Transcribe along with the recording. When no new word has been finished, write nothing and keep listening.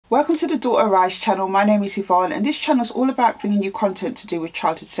Welcome to the Daughter Arise channel. My name is Yvonne and this channel is all about bringing you content to do with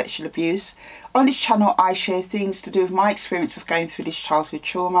childhood sexual abuse. On this channel I share things to do with my experience of going through this childhood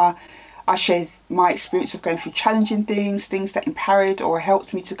trauma. I share my experience of going through challenging things that empowered or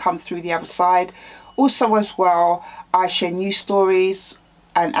helped me to come through the other side. Also as well, I share news stories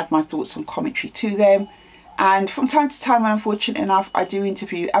and add my thoughts and commentary to them. And from time to time, when I'm fortunate enough, I do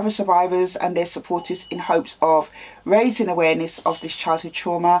interview other survivors and their supporters in hopes of raising awareness of this childhood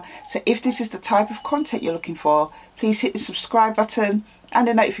trauma. So if this is the type of content you're looking for, please hit the subscribe button and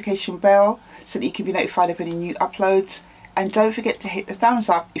the notification bell so that you can be notified of any new uploads. And don't forget to hit the thumbs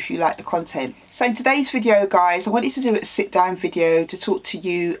up if you like the content. So in today's video, guys, I wanted to do a sit down video to talk to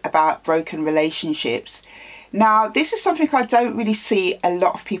you about broken relationships. Now, this is something I don't really see a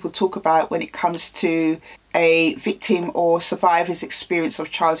lot of people talk about when it comes to a victim or survivor's experience of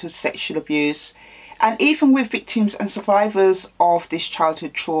childhood sexual abuse. And even with victims and survivors of this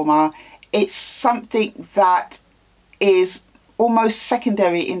childhood trauma, it's something that is almost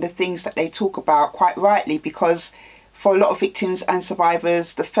secondary in the things that they talk about, quite rightly, because for a lot of victims and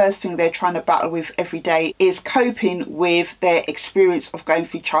survivors, the first thing they're trying to battle with every day is coping with their experience of going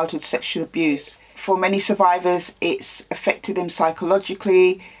through childhood sexual abuse. For many survivors, it's affected them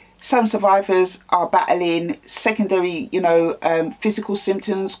psychologically. Some survivors are battling secondary, physical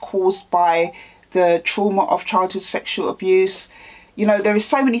symptoms caused by the trauma of childhood sexual abuse. There is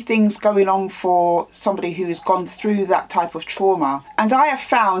so many things going on for somebody who has gone through that type of trauma. And I have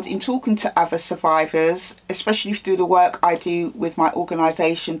found in talking to other survivors, especially through the work I do with my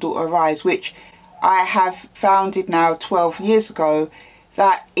organisation, Daughter Arise, which I have founded now 12 years ago,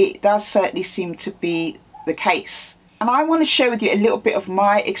 that it does certainly seem to be the case. And I want to share with you a little bit of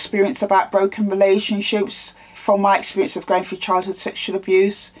my experience about broken relationships from my experience of going through childhood sexual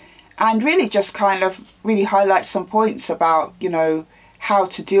abuse, and really just kind of really highlight some points about, how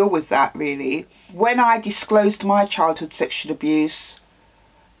to deal with that really. When I disclosed my childhood sexual abuse,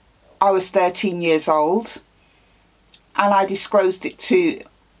 I was 13 years old and I disclosed it to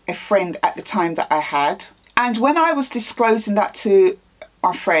a friend at the time that I had. And when I was disclosing that to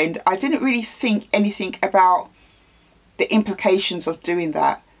my friend, I didn't really think anything about the implications of doing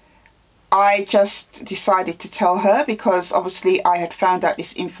that. I just decided to tell her because obviously I had found out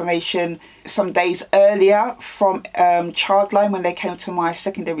this information some days earlier from Childline when they came to my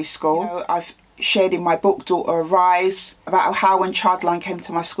secondary school. I've shared in my book Daughter Arise about how when Childline came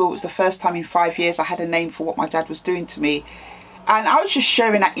to my school, it was the first time in 5 years I had a name for what my dad was doing to me. And I was just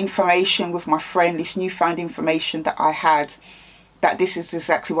sharing that information with my friend, this newfound information that I had, that this is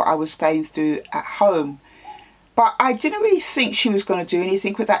exactly what I was going through at home. But I didn't really think she was going to do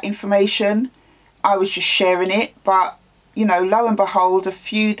anything with that information. I was just sharing it. But, lo and behold, a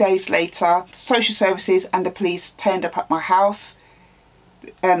few days later, social services and the police turned up at my house.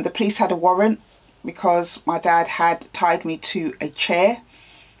 The police had a warrant because my dad had tied me to a chair.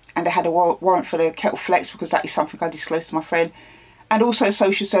 And they had a warrant for the kettle flex because that is something I disclosed to my friend. And also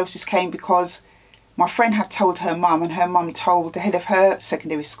social services came because my friend had told her mum, and her mum told the head of her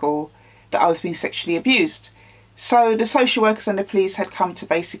secondary school that I was being sexually abused. So the social workers and the police had come to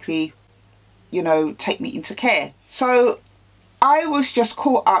basically, take me into care. So I was just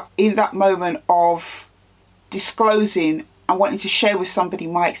caught up in that moment of disclosing and wanting to share with somebody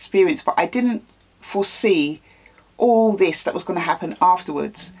my experience, but I didn't foresee all this that was going to happen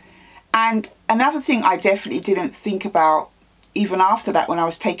afterwards. And another thing I definitely didn't think about even after that, when I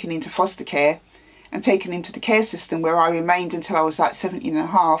was taken into foster care and taken into the care system where I remained until I was like 17 and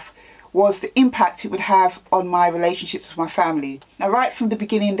a half, was the impact it would have on my relationships with my family. Now, right from the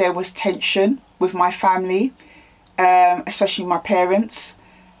beginning, there was tension with my family, especially my parents.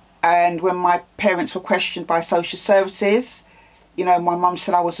 And when my parents were questioned by social services, my mum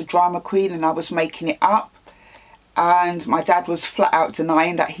said I was a drama queen and I was making it up. And my dad was flat out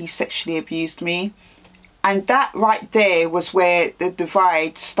denying that he sexually abused me. And that right there was where the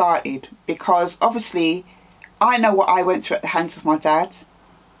divide started, because obviously I know what I went through at the hands of my dad,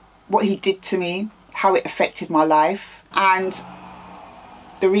 what he did to me, how it affected my life, and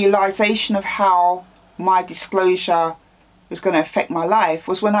the realisation of how my disclosure was going to affect my life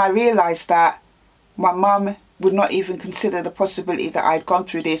was when I realised that my mum would not even consider the possibility that I'd gone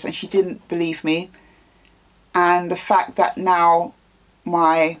through this, and she didn't believe me. And the fact that now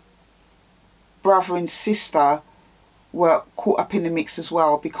my brother and sister were caught up in the mix as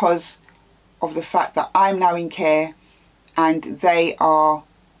well, because of the fact that I'm now in care and they are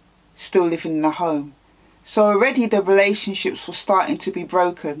still living in a home. So already the relationships were starting to be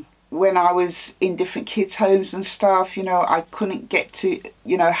broken. When I was in different kids' homes and stuff, I couldn't get to,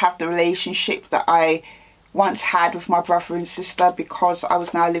 have the relationship that I once had with my brother and sister, because I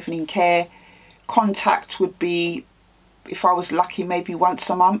was now living in care. Contact would be, if I was lucky, maybe once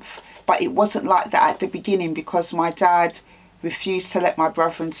a month, but it wasn't like that at the beginning because my dad refused to let my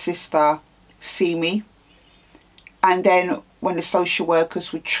brother and sister see me. And then when the social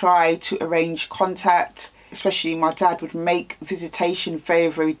workers would try to arrange contact, especially my dad, would make visitation very,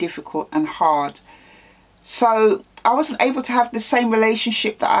 very difficult and hard. So I wasn't able to have the same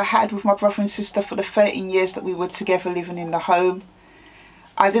relationship that I had with my brother and sister for the 13 years that we were together living in the home.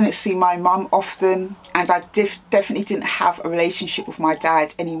 I didn't see my mum often, and I definitely didn't have a relationship with my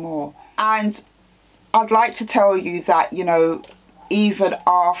dad anymore. And I'd like to tell you that, you know, even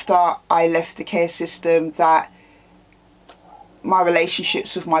after I left the care system, that my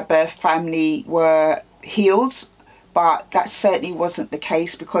relationships with my birth family were healed, but that certainly wasn't the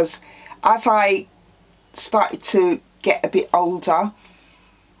case, because as I started to get a bit older,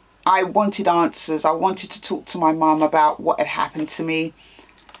 I wanted answers. I wanted to talk to my mum about what had happened to me,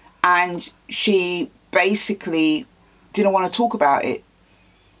 and she basically didn't want to talk about it.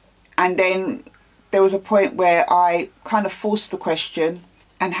 And then there was a point where I kind of forced the question,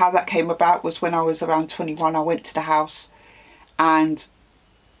 and how that came about was when I was around 21. I went to the house, and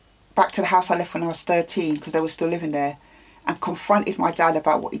back to the house I left when I was 13, because they were still living there, and confronted my dad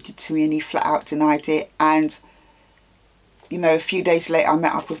about what he did to me, and he flat out denied it. And you know, a few days later I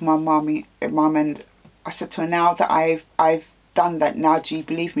met up with my mum, and I said to her, now that I've done that, now do you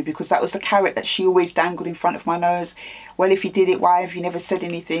believe me? Because that was the carrot that she always dangled in front of my nose. Well, if you did it, why have you never said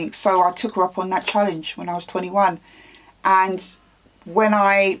anything? So I took her up on that challenge when I was 21. And when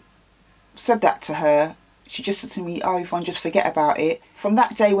I said that to her, she just said to me, oh, Yvonne, just forget about it. From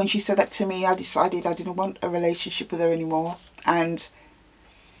that day when she said that to me, I decided I didn't want a relationship with her anymore. And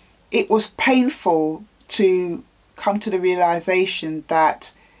it was painful to come to the realisation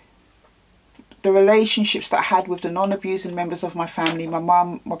that the relationships that I had with the non-abusing members of my family, my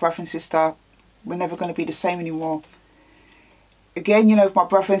mum, my brother and sister, were never going to be the same anymore. Again, you know, my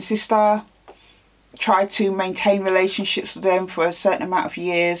brother and sister, tried to maintain relationships with them for a certain amount of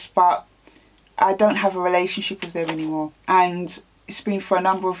years, but I don't have a relationship with them anymore. And it's been for a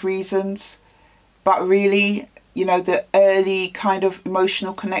number of reasons, but really, you know, the early kind of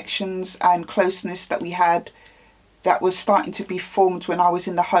emotional connections and closeness that we had, that was starting to be formed when I was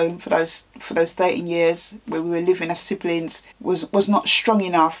in the home for those 13 years where we were living as siblings, was not strong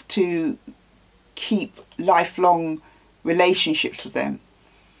enough to keep lifelong relationships with them.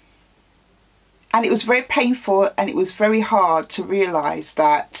 And it was very painful, and it was very hard to realise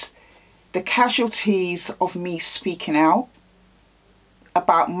that the casualties of me speaking out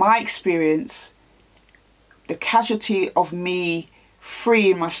about my experience, the casualty of me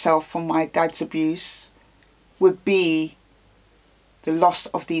freeing myself from my dad's abuse, would be the loss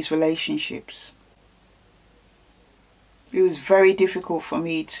of these relationships. It was very difficult for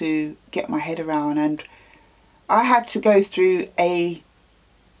me to get my head around, and I had to go through a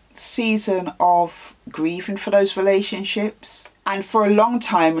season of grieving for those relationships. And for a long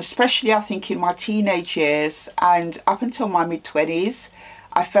time, especially I think in my teenage years and up until my mid-20s,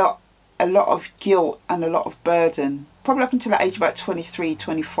 I felt a lot of guilt and a lot of burden, probably up until that age about 23,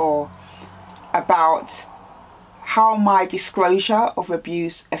 24, about how my disclosure of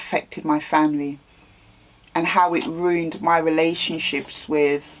abuse affected my family and how it ruined my relationships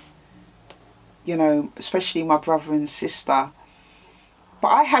with, you know, especially my brother and sister. But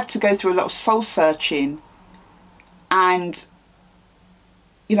I had to go through a lot of soul searching and,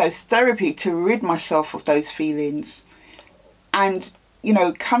 you know, therapy to rid myself of those feelings and, you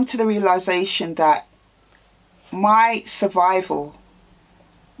know, come to the realisation that my survival,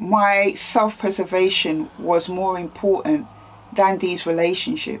 my self-preservation was more important than these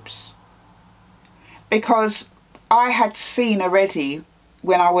relationships. Because I had seen already,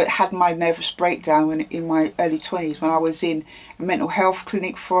 when I had my nervous breakdown in my early 20s, when I was in a mental health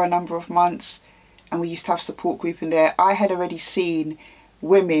clinic for a number of months, and we used to have support group in there, I had already seen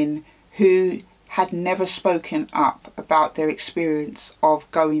women who had never spoken up about their experience of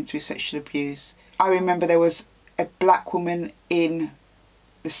going through sexual abuse. I remember there was a black woman in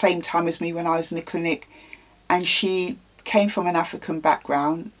the same time as me when I was in the clinic, and she came from an African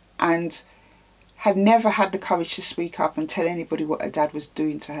background and had never had the courage to speak up and tell anybody what her dad was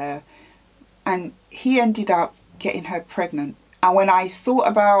doing to her. And he ended up getting her pregnant. And when I thought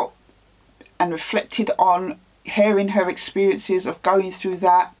about and reflected on hearing her experiences of going through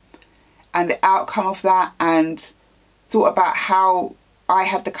that and the outcome of that, and thought about how I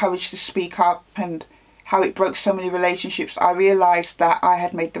had the courage to speak up and how it broke so many relationships, I realised that I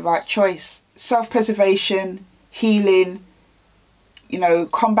had made the right choice. Self-preservation, healing, you know,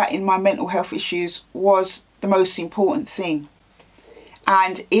 combating my mental health issues was the most important thing.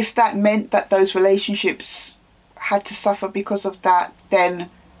 And if that meant that those relationships had to suffer because of that, then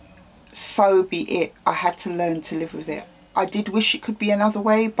so be it. I had to learn to live with it. I did wish it could be another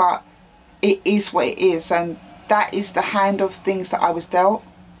way, but it is what it is, and that is the hand of things that I was dealt,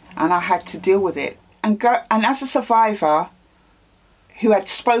 and I had to deal with it. And as a survivor who had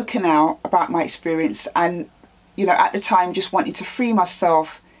spoken out about my experience, and you know, at the time just wanting to free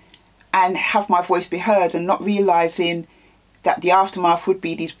myself and have my voice be heard, and not realizing that the aftermath would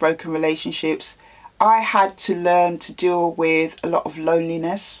be these broken relationships, I had to learn to deal with a lot of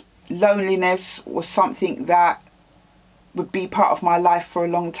loneliness. Loneliness was something that would be part of my life for a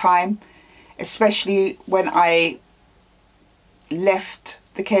long time, especially when I left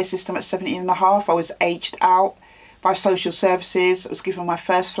the care system at 17 and a half. I was aged out by social services. I was given my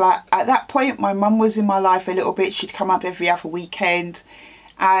first flat. At that point, my mum was in my life a little bit. She'd come up every other weekend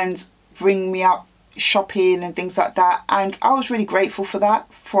and bring me up shopping and things like that, and I was really grateful for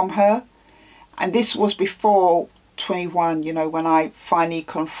that from her. And this was before 21, you know, when I finally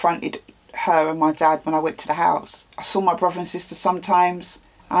confronted her and my dad when I went to the house. I saw my brother and sister sometimes,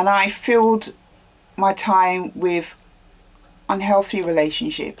 and I filled my time with unhealthy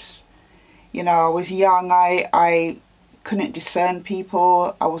relationships. You know, I was young, I couldn't discern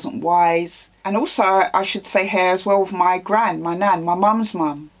people, I wasn't wise. And also, I should say here as well, with my nan, my mum's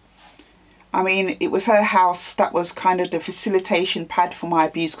mum. I mean, it was her house that was kind of the facilitation pad for my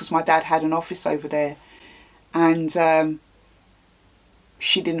abuse, because my dad had an office over there. And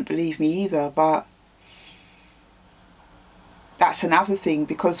she didn't believe me either, but that's another thing,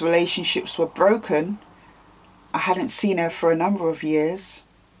 because relationships were broken. I hadn't seen her for a number of years.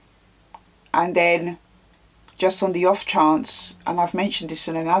 And then, just on the off chance, and I've mentioned this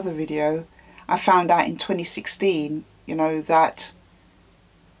in another video, I found out in 2016, you know, that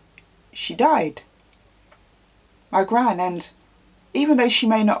she died, my gran. And even though she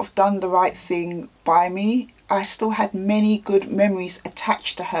may not have done the right thing by me, I still had many good memories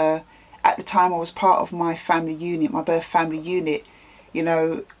attached to her. At the time I was part of my family unit, my birth family unit. You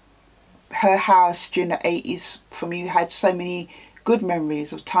know, her house during the 80s for me had so many good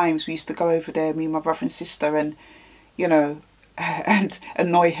memories of times we used to go over there, me and my brother and sister, and you know, and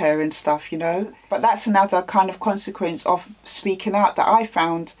annoy her and stuff, you know. But that's another kind of consequence of speaking out, that I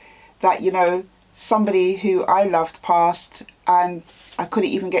found that, you know, somebody who I loved passed and I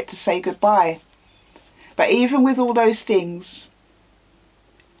couldn't even get to say goodbye. But even with all those things,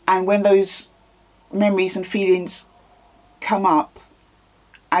 and when those memories and feelings come up,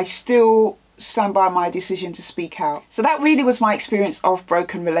 I still stand by my decision to speak out. So that really was my experience of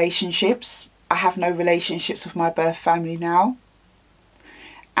broken relationships. I have no relationships with my birth family now,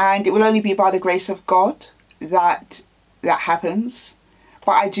 and it will only be by the grace of God that that happens.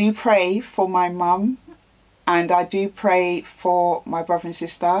 But I do pray for my mum, and I do pray for my brother and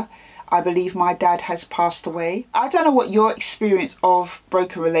sister. I believe my dad has passed away. I don't know what your experience of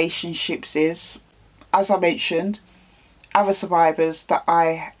broken relationships is. As I mentioned, other survivors that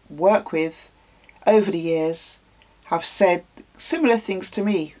I work with over the years have said similar things to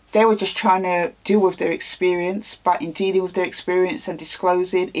me. They were just trying to deal with their experience, but in dealing with their experience and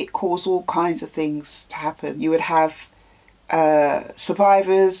disclosing, it caused all kinds of things to happen. You would have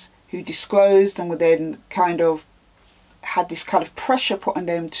survivors who disclosed and would then kind of had this kind of pressure put on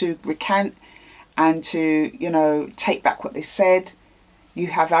them to recant and to, you know, take back what they said. You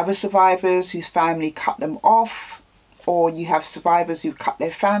have other survivors whose family cut them off, or you have survivors who cut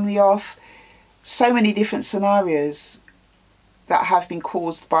their family off. So many different scenarios that have been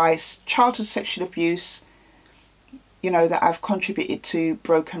caused by childhood sexual abuse, you know, that have contributed to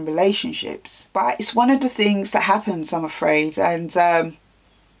broken relationships. But it's one of the things that happens, I'm afraid, and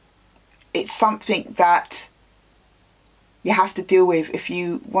it's something that you have to deal with if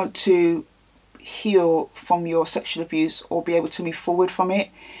you want to heal from your sexual abuse or be able to move forward from it.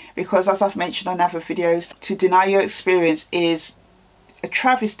 Because as I've mentioned on other videos, to deny your experience is a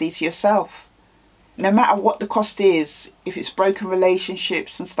travesty to yourself. No matter what the cost is, if it's broken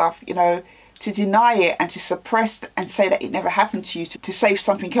relationships and stuff, you know, to deny it and to suppress and say that it never happened to you, to save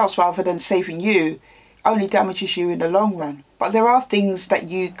something else rather than saving you, only damages you in the long run. But there are things that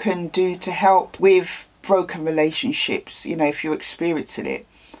you can do to help with broken relationships, you know, if you're experiencing it.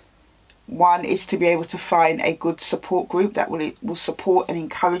 One is to be able to find a good support group that will support and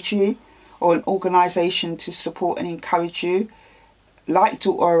encourage you, or an organisation to support and encourage you, like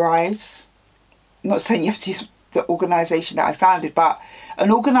Daughter Arise. I'm not saying you have to use the organisation that I founded, but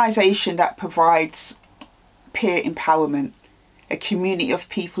an organisation that provides peer empowerment, a community of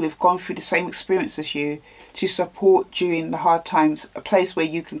people who've gone through the same experience as you, to support during the hard times, a place where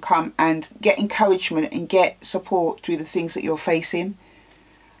you can come and get encouragement and get support through the things that you're facing.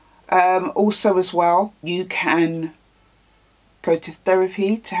 Also as well, you can go to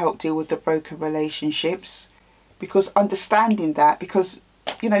therapy to help deal with the broken relationships, because understanding that, because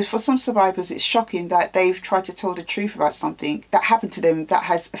you know, for some survivors it's shocking that they've tried to tell the truth about something that happened to them that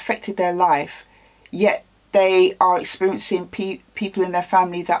has affected their life, yet they are experiencing people in their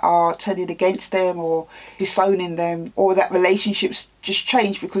family that are turning against them or disowning them, or that relationships just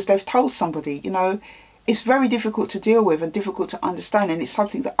change because they've told somebody. You know, it's very difficult to deal with and difficult to understand, and it's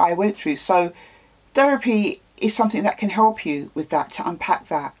something that I went through. So therapy is something that can help you with that, to unpack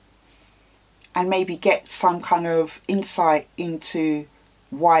that and maybe get some kind of insight into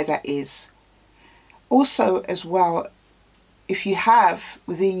why that is. Also as well, if you have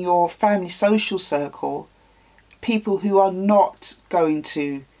within your family social circle people who are not going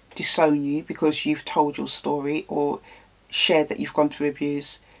to disown you because you've told your story or shared that you've gone through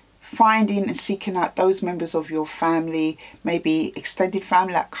abuse, finding and seeking out those members of your family, maybe extended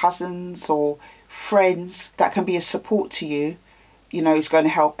family like cousins or friends that can be a support to you, you know, is going to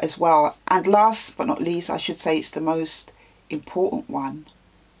help as well. And last but not least, I should say it's the most important one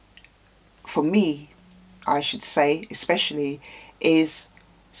for me, I should say especially, is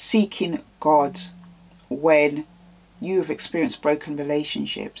seeking God when you have experienced broken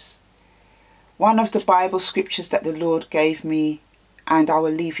relationships. One of the Bible scriptures that the Lord gave me, and I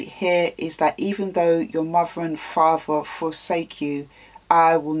will leave it here, is that even though your mother and father forsake you,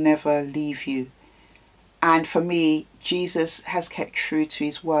 I will never leave you. And for me, Jesus has kept true to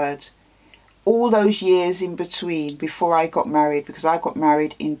his word. All those years in between, before I got married, because I got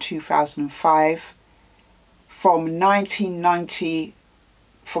married in 2005, from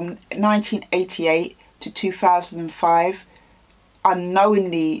 1988 to 2005,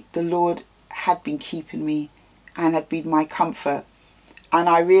 unknowingly the Lord had been keeping me and had been my comfort. And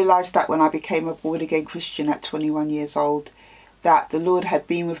I realised that when I became a born again Christian at 21 years old, that the Lord had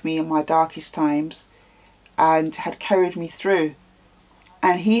been with me in my darkest times and had carried me through.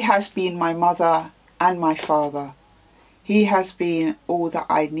 And he has been my mother and my father. He has been all that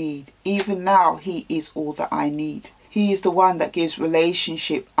I need. Even now, he is all that I need. He is the one that gives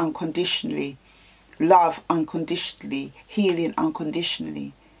relationship unconditionally, love unconditionally, healing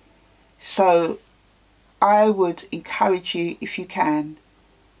unconditionally. So I would encourage you, if you can,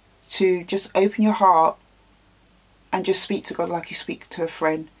 to just open your heart and just speak to God like you speak to a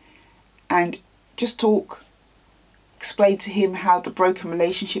friend, and just talk. Explain to him how the broken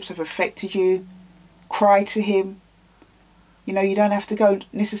relationships have affected you. Cry to him. You know, you don't have to go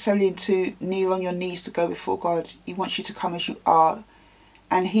necessarily to kneel on your knees to go before God. He wants you to come as you are,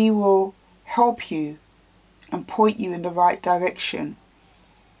 and he will help you and point you in the right direction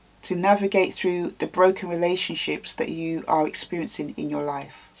to navigate through the broken relationships that you are experiencing in your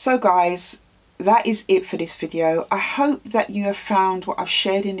life. So guys, that is it for this video. I hope that you have found what I've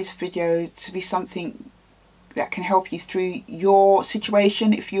shared in this video to be something that can help you through your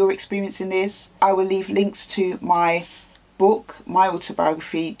situation if you're experiencing this. I will leave links to my book, my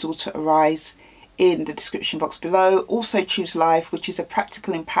autobiography, Daughter Arise, in the description box below. Also Choose Life, which is a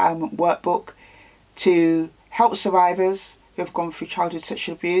practical empowerment workbook to help survivors who have gone through childhood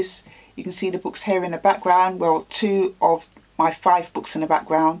sexual abuse. You can see the books here in the background. Well, 2 of my 5 books in the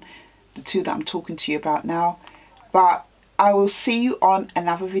background, the 2 that I'm talking to you about now. But I will see you on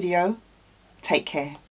another video. Take care.